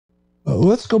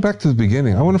Let's go back to the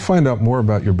beginning. I want to find out more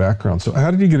about your background. So how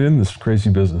did you get in this crazy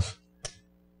business?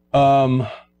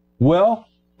 Well,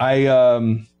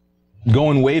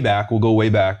 going way back, we'll go way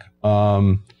back.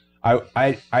 I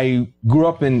grew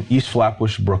up in East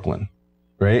Flatbush, Brooklyn,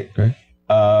 right? Okay.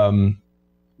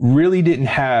 Really didn't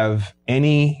have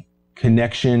any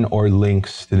connection or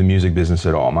links to the music business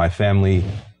at all. My family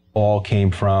all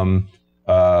came from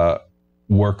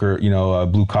worker,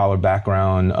 blue collar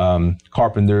background,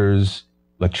 carpenters,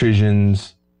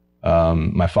 electricians.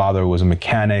 My father was a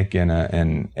mechanic and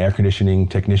an air conditioning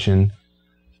technician.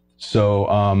 So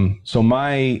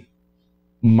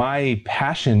my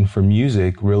passion for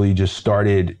music really just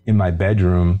started in my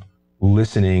bedroom,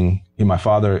 listening. My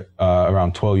father,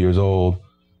 around 12 years old,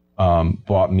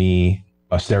 bought me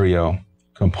a stereo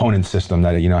component system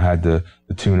that had the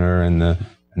tuner and the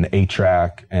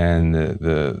 8-track and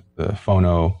the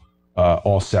phono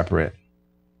all separate,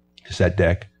 cassette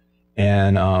deck.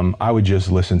 And I would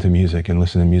just listen to music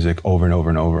over and over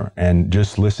and over, and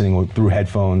just listening through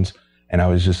headphones. And I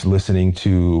was just listening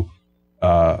to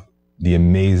the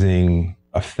amazing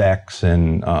effects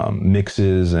and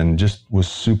mixes, and just was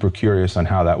super curious on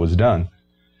how that was done.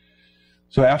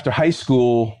 So after high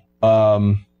school,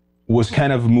 was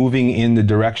kind of moving in the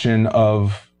direction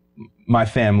of my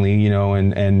family,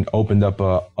 and opened up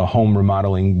a home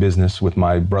remodeling business with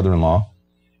my brother-in-law,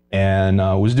 and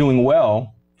was doing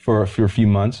well for a few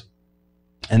months.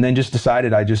 And then just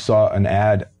decided, I just saw an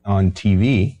ad on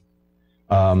TV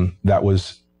that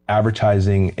was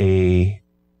advertising an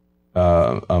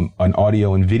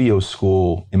audio and video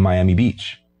school in Miami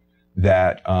Beach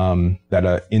that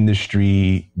a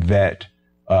industry vet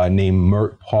named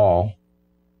Mert Paul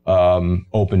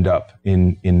opened up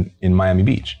in Miami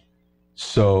Beach.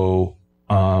 So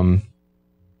I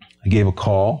gave a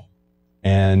call,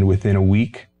 and within a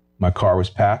week my car was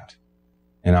packed,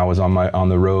 and I was on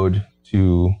the road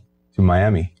to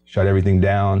Miami. Shut everything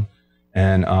down,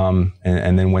 and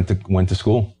then went to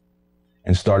school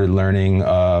and started learning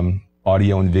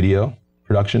audio and video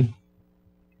production.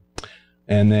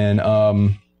 And then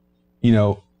a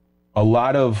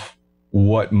lot of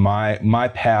what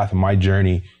my path, my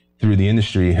journey through the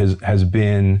industry has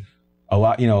been a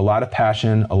lot of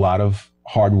passion, a lot of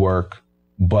hard work,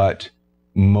 but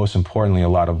most importantly, a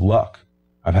lot of luck.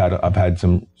 I've had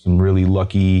some really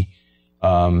lucky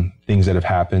things that have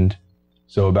happened.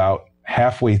 So about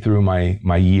halfway through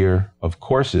my year of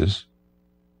courses,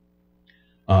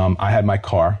 I had my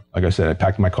car. Like I said, I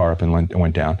packed my car up and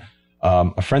went down.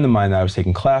 A friend of mine that I was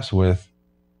taking class with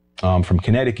from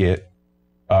Connecticut,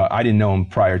 I didn't know him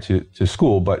prior to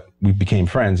school, but we became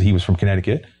friends. He was from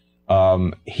Connecticut.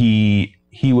 He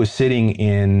was sitting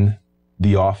in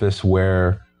the office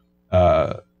where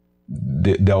the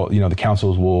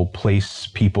councils will place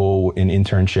people in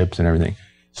internships and everything.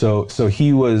 So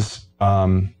he was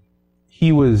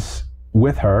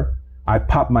with her. I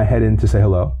popped my head in to say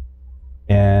hello,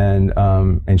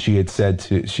 and she said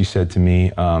to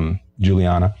me,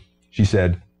 Juliana, she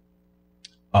said,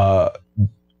 "Oh,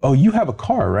 you have a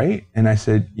car, right?" And I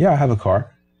said, "Yeah, I have a car.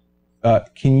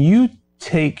 Can you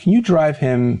drive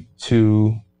him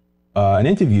to an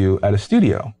interview at a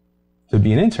studio to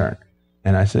be an intern?"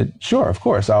 And I said, "Sure, of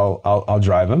course, I'll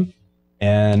drive him."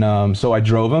 And so I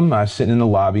drove him. I was sitting in the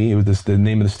lobby. It was the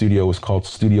name of the studio was called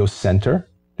Studio Center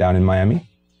down in Miami.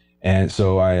 And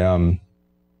so I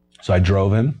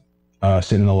drove him,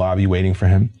 sitting in the lobby waiting for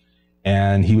him.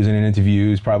 And he was in an interview. He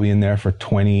was probably in there for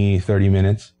 20, 30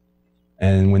 minutes.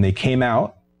 And when they came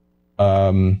out,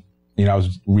 I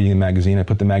was reading a magazine. I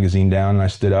put the magazine down and I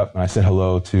stood up and I said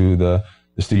hello to the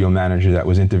studio manager that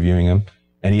was interviewing him.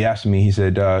 And he asked me, he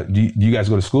said, do you guys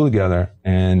go to school together?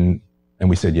 And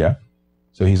we said, yeah.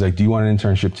 So he's like, "Do you want an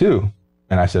internship too?"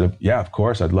 And I said, "Yeah, of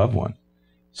course, I'd love one."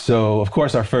 So of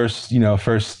course our first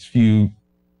few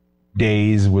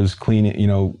days was cleaning,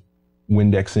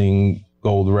 Windexing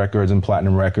gold records and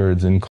platinum records and